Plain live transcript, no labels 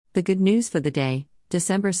The good news for the day,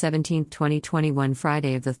 December 17, 2021,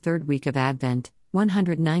 Friday of the third week of Advent,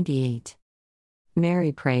 198.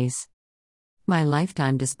 Mary prays. My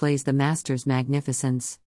lifetime displays the Master's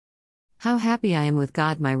magnificence. How happy I am with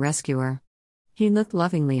God, my rescuer. He looked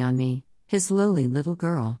lovingly on me, his lowly little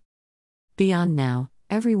girl. Beyond now,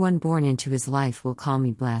 everyone born into his life will call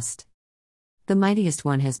me blessed. The mightiest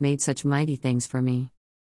one has made such mighty things for me.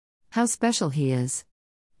 How special he is.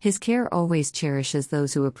 His care always cherishes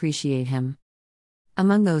those who appreciate him.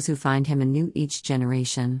 Among those who find him anew each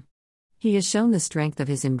generation, he has shown the strength of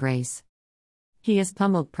his embrace. He has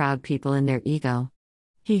pummeled proud people in their ego.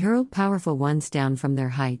 He hurled powerful ones down from their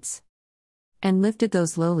heights and lifted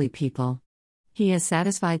those lowly people. He has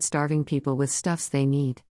satisfied starving people with stuffs they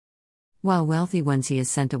need, while wealthy ones he has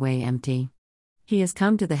sent away empty. He has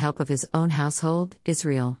come to the help of his own household,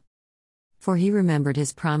 Israel. For he remembered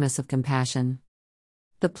his promise of compassion,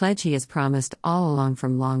 the pledge he has promised all along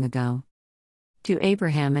from long ago, to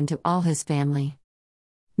Abraham and to all his family.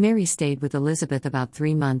 Mary stayed with Elizabeth about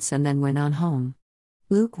 3 months and then went on home.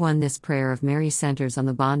 Luke 1. This prayer of Mary centers on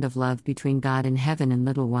the bond of love between God in heaven and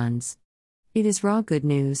little ones. It is raw good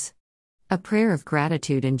news. A prayer of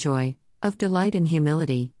gratitude and joy, of delight and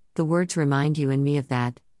humility. The words remind you and me of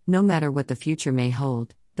that, no matter what the future may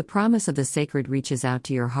hold, the promise of the sacred reaches out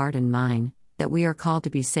to your heart and mine, that we are called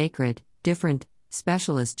to be sacred, different,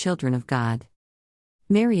 special as children of God.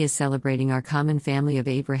 Mary is celebrating our common family of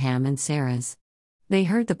Abraham and Sarah's. They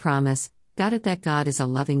heard the promise, got it that God is a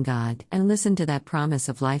loving God, and listened to that promise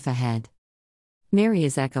of life ahead. Mary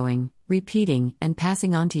is echoing, repeating, and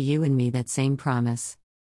passing on to you and me that same promise.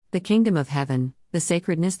 The kingdom of heaven, the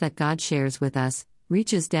sacredness that God shares with us,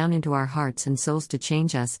 reaches down into our hearts and souls to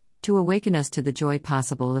change us, to awaken us to the joy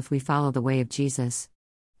possible if we follow the way of Jesus.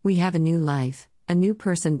 We have a new life, a new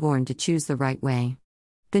person born to choose the right way.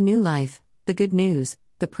 The new life, the good news,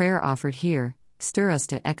 the prayer offered here, stir us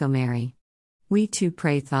to echo Mary. We too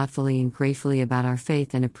pray thoughtfully and gratefully about our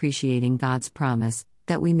faith and appreciating God's promise,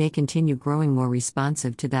 that we may continue growing more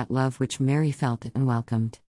responsive to that love which Mary felt and welcomed.